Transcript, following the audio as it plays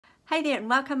Hey there and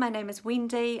welcome, my name is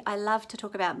Wendy. I love to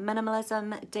talk about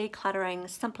minimalism, decluttering,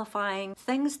 simplifying,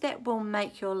 things that will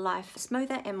make your life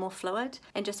smoother and more fluid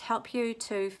and just help you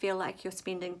to feel like you're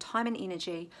spending time and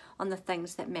energy on the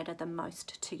things that matter the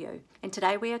most to you. And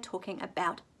today we are talking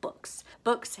about books.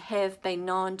 Books have been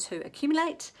known to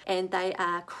accumulate and they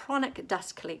are chronic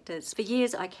dust collectors. For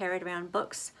years I carried around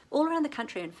books all around the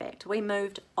country. In fact, we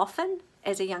moved often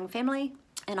as a young family,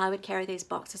 and I would carry these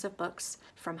boxes of books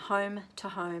from home to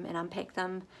home and unpack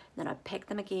them, then I'd pack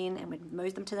them again and we'd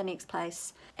move them to the next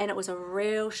place. And it was a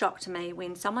real shock to me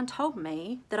when someone told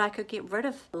me that I could get rid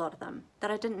of a lot of them,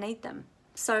 that I didn't need them.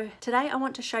 So today I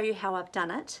want to show you how I've done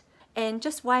it and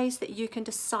just ways that you can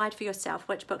decide for yourself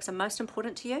which books are most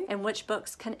important to you and which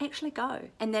books can actually go,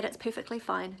 and that it's perfectly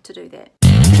fine to do that.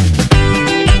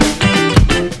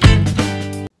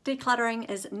 Decluttering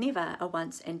is never a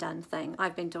once and done thing.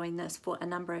 I've been doing this for a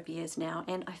number of years now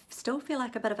and I still feel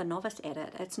like a bit of a novice at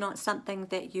it. It's not something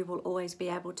that you will always be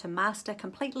able to master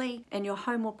completely, and your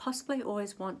home will possibly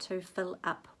always want to fill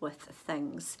up with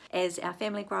things. As our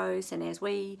family grows and as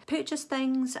we purchase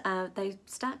things, they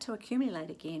start to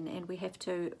accumulate again and we have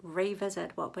to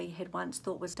revisit what we had once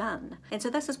thought was done. And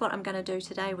so this is what I'm going to do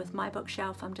today with my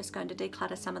bookshelf. I'm just going to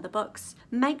declutter some of the books,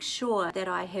 make sure that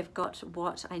I have got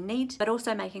what I need, but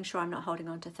also making sure I'm not holding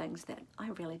on to things that I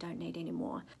really don't need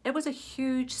anymore. It was a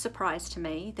huge surprise to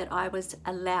me that I was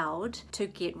allowed to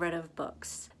get rid of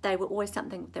books. They were always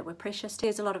something that were precious.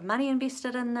 There's a lot of money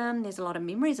invested in them, there's a lot of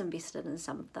memories invested in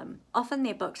some of them. Often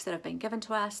they're books that have been given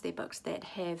to us, they're books that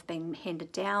have been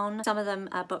handed down. Some of them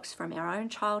are books from our own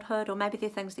childhood, or maybe they're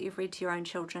things that you've read to your own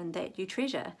children that you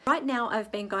treasure. Right now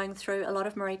I've been going through a lot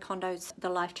of Marie Kondo's The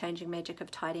Life-Changing Magic of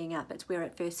Tidying Up. It's where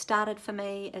it first started for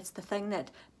me. It's the thing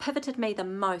that pivoted me the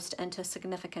most into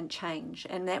significant change,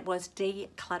 and that was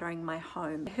decluttering my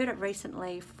home. I heard it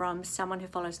recently from someone who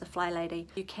follows the Fly Lady: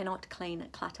 you cannot clean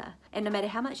clutter. And no matter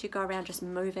how much you go around just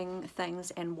moving things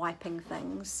and wiping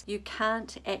things, you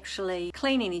can't actually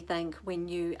clean anything when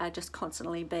you are just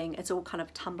constantly it's all kind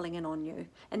of tumbling in on you.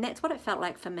 And that's what it felt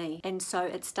like for me. And so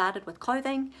it started with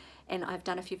clothing, and I've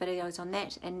done a few videos on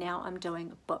that, and now I'm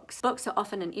doing books. Books are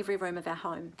often in every room of our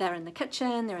home. They're in the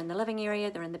kitchen, they're in the living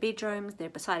area, they're in the bedrooms, they're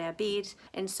beside our bed,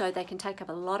 and so they can take up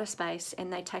a lot of space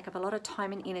and they take up a lot of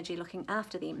time and energy looking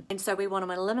after them. And so we want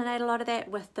to eliminate a lot of that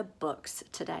with the books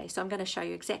today. So I'm going to show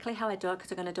you exactly how I do it,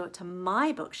 because I'm going to do it to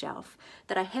my bookshelf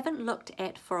that I haven't looked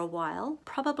at for a while,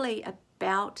 probably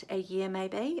about a year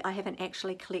maybe. I haven't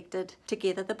actually collected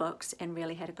together the books and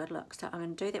really had a good look. So I'm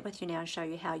going to do that with you now and show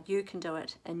you how you can do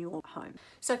it in your home.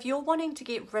 So if you're wanting to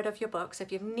get rid of your books,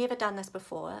 if you've never done this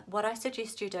before, what I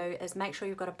suggest you do is make sure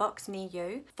you've got a box near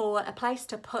you for a place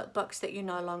to put books that you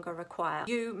no longer require.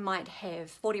 You might have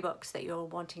 40 books that you're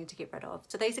wanting to get rid of.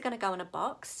 So these are going to go in a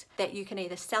box that you can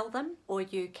either sell them or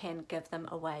you can give them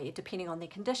away, depending on their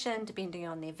condition, depending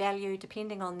on their value,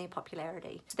 depending on their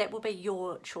popularity. So that will be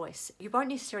your choice. You won't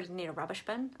necessarily need a rubbish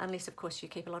bin, unless of course you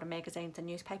keep a lot of magazines and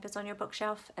newspapers on your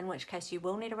bookshelf, in which case you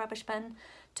will need a rubbish bin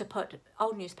to put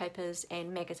old newspapers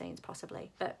and magazines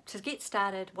possibly. But to get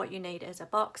started, what you need is a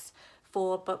box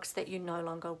for books that you no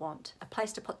longer want, a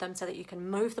place to put them so that you can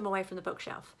move them away from the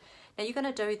bookshelf. Now you're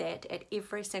going to do that at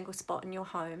every single spot in your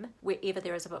home wherever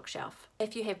there is a bookshelf.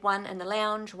 If you have one in the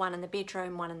lounge, one in the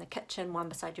bedroom, one in the kitchen, one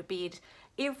beside your bed,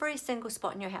 every single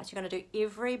spot in your house, you're going to do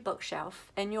every bookshelf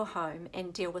in your home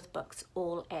and deal with books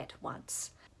all at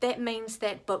once. That means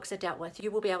that books are dealt with.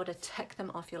 You will be able to tick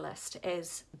them off your list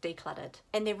as decluttered.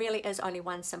 And there really is only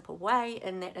one simple way,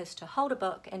 and that is to hold a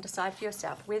book and decide for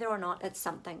yourself whether or not it's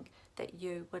something that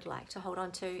you would like to hold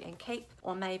on to and keep,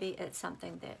 or maybe it's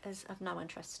something that is of no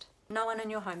interest. No one in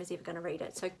your home is ever going to read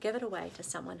it, so give it away to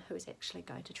someone who is actually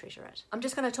going to treasure it. I'm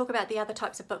just going to talk about the other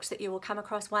types of books that you will come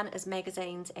across. One is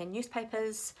magazines and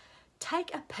newspapers.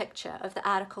 Take a picture of the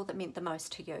article that meant the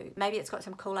most to you. Maybe it's got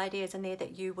some cool ideas in there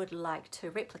that you would like to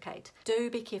replicate. Do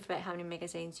be careful about how many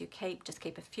magazines you keep. Just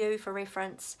keep a few for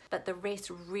reference, but the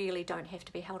rest really don't have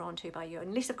to be held on to by you,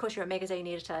 unless of course you're a magazine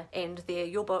editor and they're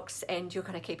your books and you're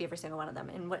going to keep every single one of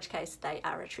them, in which case they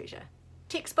are a treasure.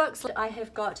 Textbooks, I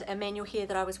have got a manual here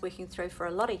that I was working through for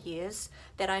a lot of years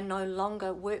that I no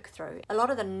longer work through. A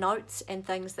lot of the notes and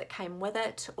things that came with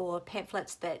it, or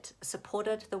pamphlets that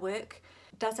supported the work,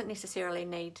 doesn't necessarily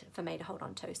need for me to hold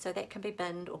on to, so that can be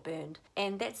binned or burned.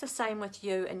 And that's the same with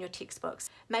you and your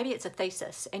textbooks. Maybe it's a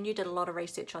thesis and you did a lot of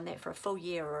research on that for a full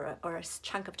year or a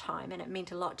chunk of time, and it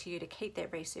meant a lot to you to keep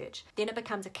that research. Then it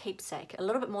becomes a keepsake, a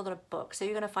little bit more than a book, so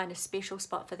you're going to find a special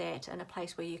spot for that and a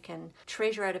place where you can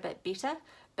treasure it a bit better.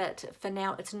 But for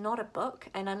now it's not a book,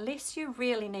 and unless you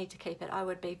really need to keep it, I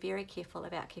would be very careful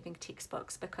about keeping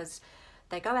textbooks, because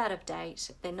they go out of date,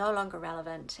 they're no longer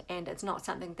relevant, and it's not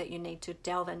something that you need to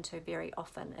delve into very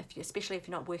often, especially if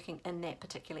you're not working in that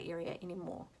particular area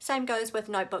anymore. Same goes with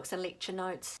notebooks and lecture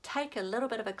notes. Take a little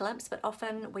bit of a glimpse, but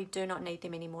often we do not need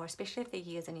them anymore, especially if they're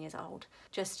years and years old.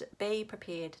 Just be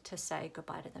prepared to say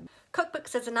goodbye to them.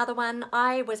 Cookbooks is another one.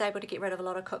 I was able to get rid of a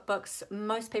lot of cookbooks.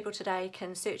 Most people today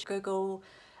can search Google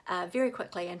very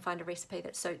quickly and find a recipe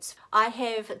that suits. I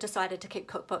have decided to keep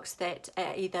cookbooks that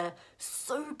are either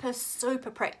super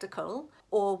practical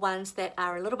or ones that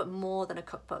are a little bit more than a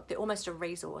cookbook. They're almost a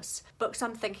resource. Books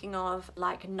I'm thinking of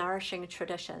like Nourishing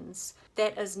Traditions.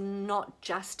 That is not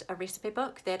just a recipe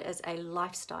book, that is a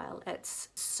lifestyle. It's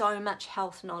so much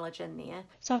health knowledge in there.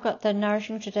 So I've got the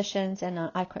Nourishing Traditions and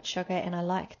I Quit Sugar, and I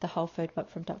like the Whole Food book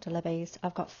from Dr. Libby's.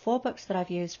 I've got 4 books that I've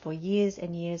used for years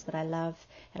and years that I love,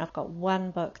 and I've got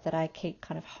 1 book that I keep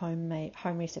kind of home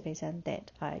recipes in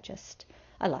that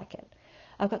I like it.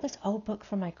 I've got this old book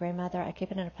from my grandmother. I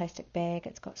keep it in a plastic bag.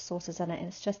 It's got sauces in it, and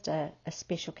it's just a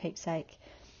special keepsake.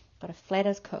 Got a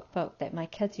Flatters cookbook that my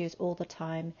kids use all the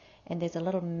time, and there's a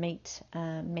little meat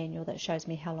manual that shows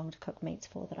me how long to cook meats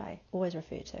for that I always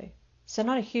refer to. So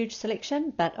not a huge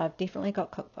selection, but I've definitely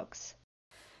got cookbooks.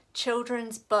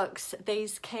 Children's books,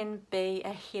 these can be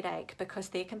a headache because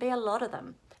there can be a lot of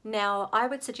them. Now, I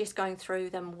would suggest going through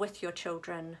them with your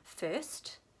children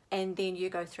first, and then you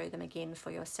go through them again for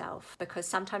yourself, because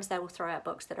sometimes they will throw out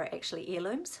books that are actually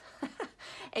heirlooms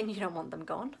and you don't want them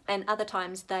gone, and other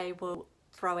times they will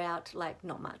throw out like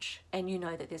not much and you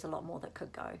know that there's a lot more that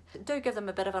could go. Do give them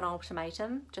a bit of an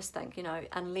ultimatum. Just think,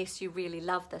 unless you really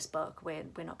love this book, we're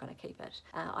not going to keep it.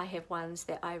 I have ones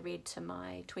that I read to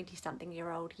my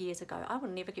 20-something-year-old years ago. I will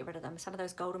never get rid of them. Some of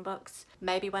those golden books,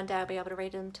 maybe one day I'll be able to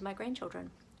read them to my grandchildren.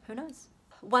 Who knows?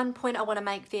 One point I want to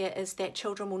make there is that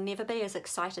children will never be as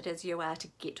excited as you are to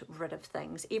get rid of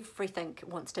things. Everything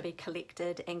wants to be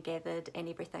collected and gathered, and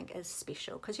everything is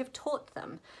special because you've taught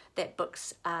them that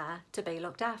books are to be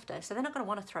looked after. So they're not going to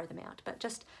want to throw them out, but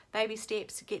just baby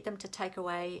steps, get them to take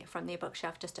away from their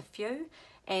bookshelf just a few,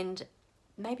 and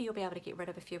maybe you'll be able to get rid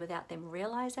of a few without them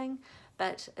realizing.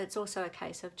 But it's also a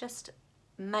case of just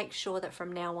make sure that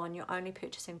from now on you're only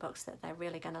purchasing books that they're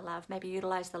really going to love. Maybe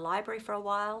utilize the library for a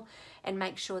while and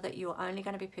make sure that you're only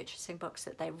going to be purchasing books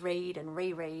that they read and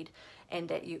reread and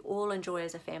that you all enjoy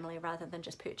as a family, rather than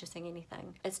just purchasing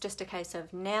anything. It's just a case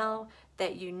of, now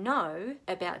that you know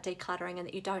about decluttering and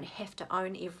that you don't have to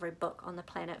own every book on the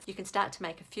planet, you can start to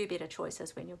make a few better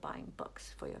choices when you're buying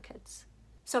books for your kids.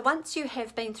 So once you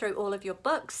have been through all of your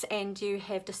books and you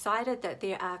have decided that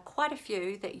there are quite a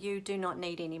few that you do not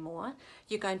need anymore,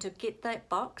 you're going to get that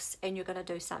box and you're going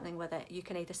to do something with it. You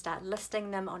can either start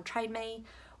listing them on Trade Me,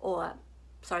 or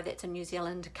that's a New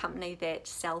Zealand company that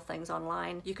sell things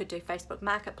online. You could do Facebook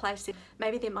Marketplace.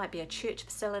 Maybe there might be a church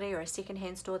facility or a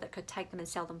secondhand store that could take them and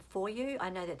sell them for you. I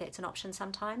know that that's an option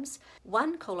sometimes.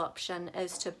 One cool option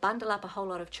is to bundle up a whole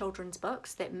lot of children's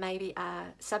books that maybe are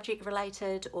subject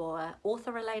related or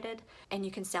author related, and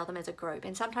you can sell them as a group.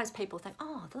 And sometimes people think,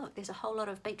 oh look, there's a whole lot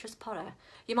of Beatrice Potter.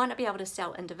 You might not be able to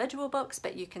sell individual books,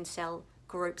 but you can sell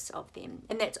groups of them,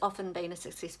 and that's often been a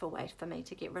successful way for me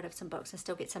to get rid of some books and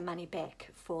still get some money back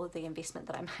for the investment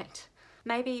that I made.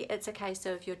 Maybe it's a case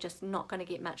of you're just not going to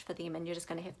get much for them and you're just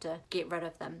going to have to get rid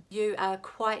of them. You are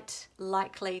quite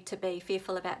likely to be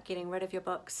fearful about getting rid of your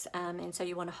books, and so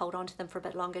you want to hold on to them for a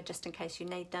bit longer just in case you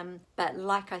need them. But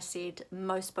like I said,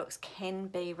 most books can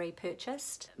be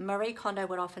repurchased. Marie Kondo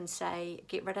would often say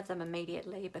get rid of them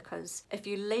immediately, because if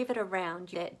you leave it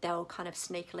around, they'll kind of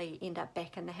sneakily end up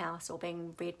back in the house or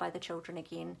being read by the children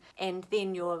again, and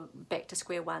then you're back to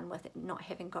square one with not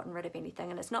having gotten rid of anything.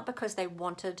 And it's not because they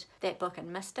wanted that book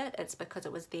and missed it, it's because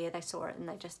it was there, they saw it and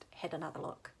they just had another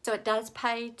look. So it does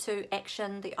pay to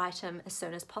action the item as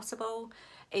soon as possible.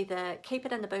 Either keep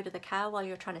it in the boot of the car while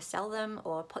you're trying to sell them,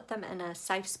 or put them in a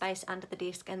safe space under the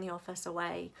desk in the office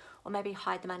away, or maybe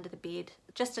hide them under the bed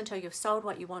just until you've sold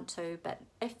what you want to. But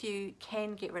if you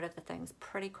can get rid of the things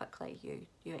pretty quickly,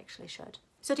 you actually should.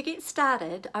 So to get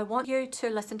started, I want you to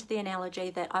listen to the analogy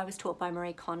that I was taught by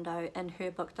Marie Kondo in her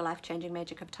book, The Life-Changing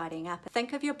Magic of Tidying Up.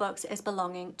 Think of your books as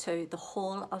belonging to the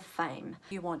Hall of Fame.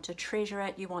 You want to treasure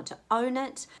it, you want to own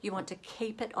it, you want to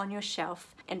keep it on your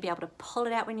shelf and be able to pull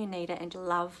it out when you need it, and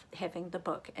love having the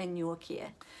book in your care.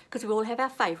 Because we all have our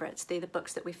favourites. They're the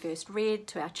books that we first read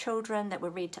to our children, that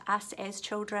were read to us as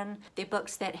children. They're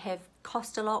books that have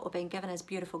cost a lot or been given as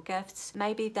beautiful gifts.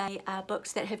 Maybe they are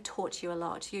books that have taught you a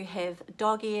lot. You have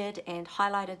dog-eared and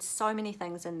highlighted so many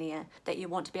things in there that you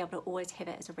want to be able to always have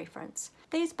it as a reference.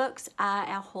 These books are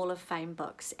our Hall of Fame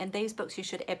books, and these books you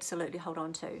should absolutely hold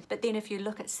on to. But then if you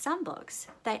look at some books,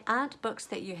 they aren't books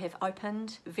that you have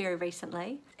opened very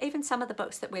recently. Even some of the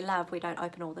books that we love, we don't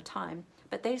open all the time.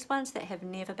 But these ones that have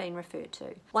never been referred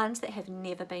to, ones that have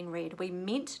never been read, we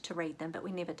meant to read them but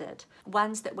we never did,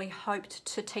 ones that we hoped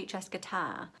to teach us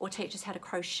guitar or teach us how to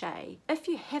crochet. If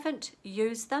you haven't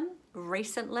used them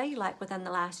recently, like within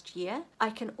the last year, I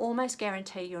can almost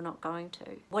guarantee you're not going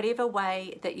to. Whatever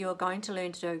way that you're going to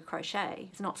learn to do crochet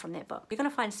is not from that book. You're going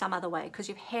to find some other way because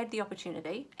you've had the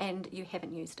opportunity and you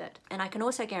haven't used it. And I can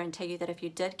also guarantee you that if you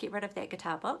did get rid of that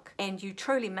guitar book and you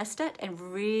truly missed it and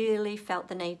really felt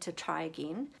the need to try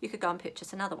again, you could go and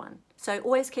purchase another one. So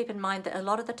always keep in mind that a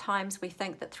lot of the times we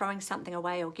think that throwing something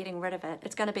away or getting rid of it,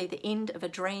 it's going to be the end of a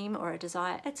dream or a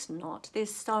desire. It's not.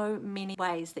 There's so many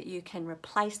ways that you can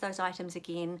replace those items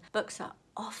again. Books are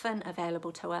often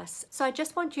available to us. So I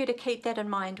just want you to keep that in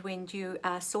mind when you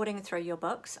are sorting through your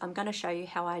books. I'm going to show you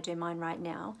how I do mine right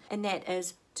now, and that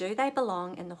is, do they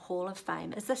belong in the Hall of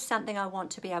Fame? Is this something I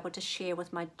want to be able to share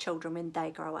with my children when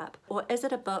they grow up? Or is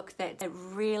it a book that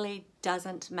really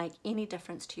doesn't make any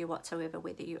difference to you whatsoever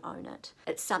whether you own it?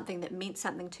 It's something that meant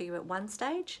something to you at one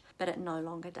stage, but it no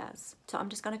longer does. So I'm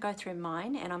just going to go through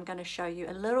mine and I'm going to show you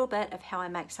a little bit of how I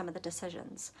make some of the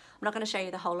decisions. I'm not going to show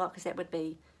you the whole lot because that would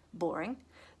be boring,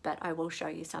 but I will show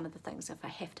you some of the things if I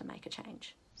have to make a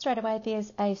change. Straight away,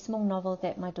 there's a small novel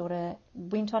that my daughter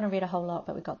went on and read a whole lot,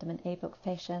 but we got them in ebook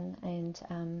fashion, and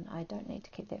I don't need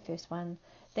to keep that first one.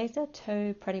 These are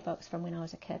two pretty books from when I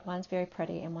was a kid. One's very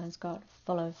pretty and one's got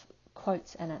full of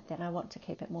quotes in it that I want to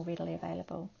keep it more readily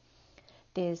available.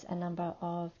 There's a number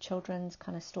of children's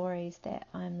kind of stories that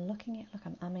I'm looking at. Look,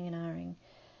 I'm umming and ahhing.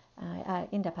 I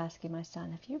end up asking my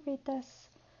son, have you read this?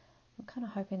 I'm kind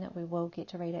of hoping that we will get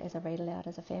to read it as a read aloud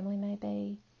as a family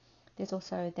maybe. There's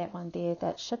also that one there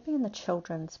that should be in the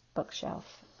children's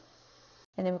bookshelf.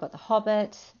 And then we've got The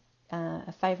Hobbit,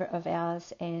 a favourite of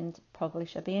ours, and probably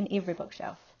should be in every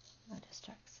bookshelf. No, just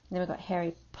jokes. And then we've got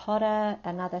Harry Potter,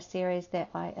 another series that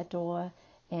I adore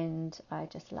and I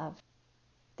just love.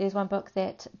 There's one book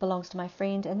that belongs to my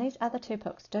friend, and these other two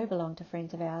books do belong to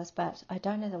friends of ours, but I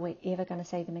don't know that we're ever going to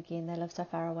see them again. They live so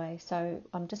far away, so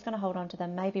I'm just going to hold on to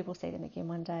them. Maybe we'll see them again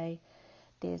one day.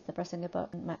 There's the Brissinger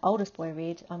book my oldest boy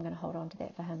read. I'm going to hold on to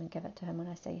that for him and give it to him when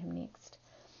I see him next.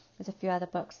 There's a few other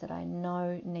books that I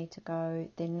know need to go.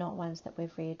 They're not ones that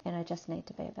we've read, and I just need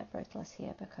to be a bit ruthless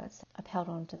here because I've held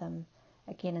on to them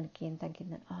again and again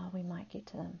thinking that, we might get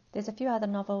to them. There's a few other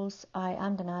novels. I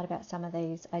ummed and ahed about some of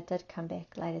these. I did come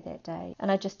back later that day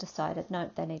and I just decided, no,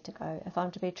 they need to go. If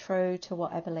I'm to be true to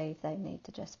what I believe, they need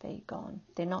to just be gone.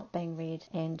 They're not being read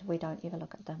and we don't ever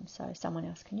look at them, so someone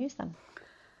else can use them.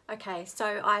 Okay,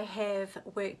 so I have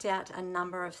worked out a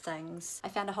number of things. I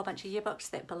found a whole bunch of yearbooks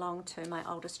that belong to my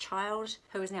oldest child,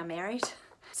 who is now married.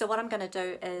 So what I'm going to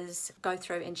do is go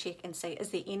through and check and see, is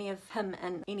there any of him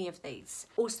in any of these?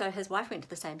 Also, his wife went to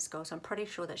the same school, so I'm pretty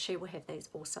sure that she will have these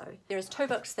also. There is two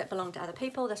books that belong to other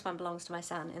people. This one belongs to my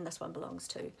son and this one belongs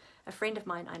to a friend of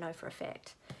mine I know for a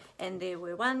fact. And there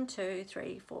were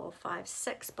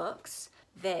 6 books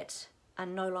that are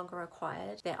no longer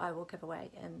required that I will give away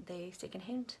in the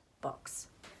secondhand box.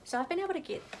 So I've been able to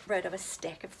get rid of a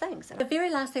stack of things. The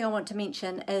very last thing I want to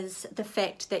mention is the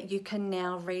fact that you can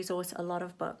now resource a lot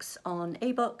of books on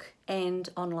ebook and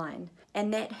online.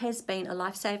 And that has been a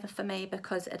lifesaver for me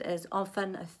because it is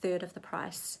often a third of the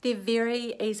price. They're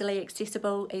very easily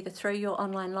accessible either through your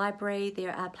online library.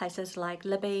 There are places like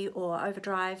Libby or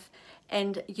Overdrive,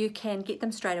 and you can get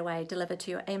them straight away delivered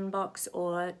to your inbox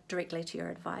or directly to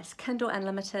your device. Kindle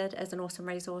Unlimited is an awesome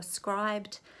resource.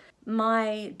 Scribed.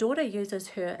 My daughter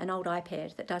uses an old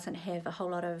iPad that doesn't have a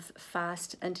whole lot of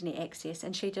fast internet access,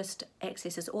 and she just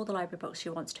accesses all the library books she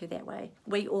wants to that way.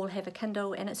 We all have a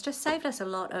Kindle and it's just saved us a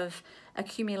lot of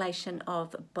accumulation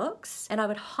of books, and I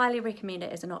would highly recommend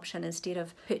it as an option instead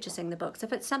of purchasing the books.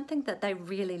 If it's something that they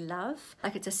really love,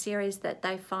 like it's a series that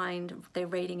they find they're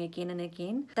reading again and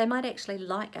again, they might actually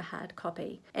like a hard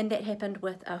copy. And that happened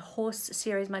with a horse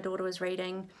series my daughter was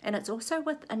reading, and it's also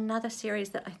with another series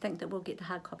that I think that we'll get the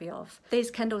hard copy of.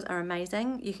 These Kindles are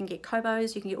amazing. You can get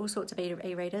Kobos, you can get all sorts of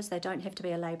e-readers. They don't have to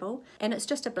be a label, and it's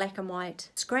just a black and white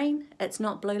screen. It's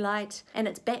not blue light, and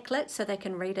it's backlit so they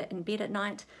can read it in bed at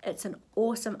night. It's an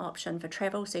awesome option for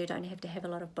travel, so you don't have to have a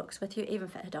lot of books with you, even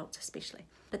for adults especially.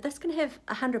 But this can have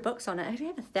 100 books on it. It can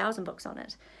have 1,000 books on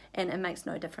it, and it makes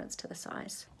no difference to the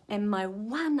size. And my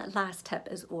one last tip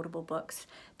is Audible books.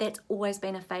 That's always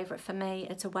been a favourite for me.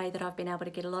 It's a way that I've been able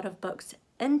to get a lot of books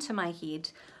into my head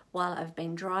while I've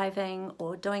been driving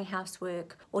or doing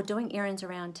housework or doing errands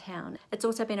around town. It's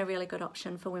also been a really good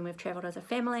option for when we've travelled as a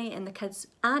family and the kids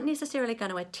aren't necessarily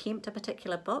going to attempt a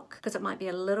particular book because it might be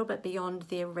a little bit beyond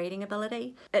their reading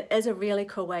ability. It is a really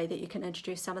cool way that you can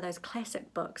introduce some of those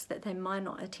classic books that they might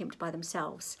not attempt by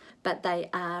themselves, but they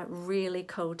are really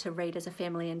cool to read as a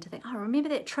family and to think, oh, remember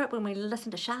that trip when we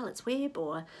listened to Charlotte's Web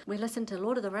or we listened to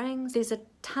Lord of the Rings? There's a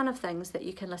ton of things that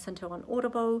you can listen to on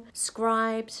Audible,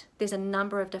 Scribed. There's a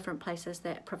number of different places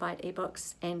that provide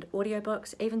ebooks and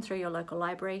audiobooks, even through your local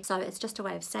library. So it's just a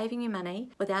way of saving you money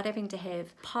without having to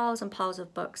have piles and piles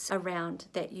of books around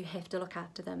that you have to look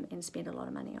after them and spend a lot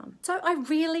of money on. So I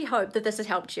really hope that this has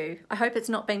helped you. I hope it's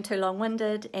not been too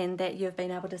long-winded and that you've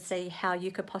been able to see how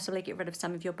you could possibly get rid of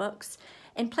some of your books.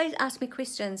 And please ask me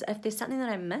questions if there's something that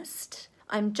I missed.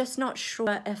 I'm just not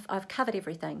sure if I've covered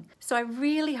everything. So I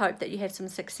really hope that you have some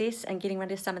success in getting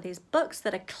rid of some of these books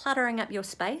that are cluttering up your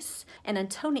space. And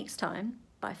until next time,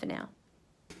 bye for now.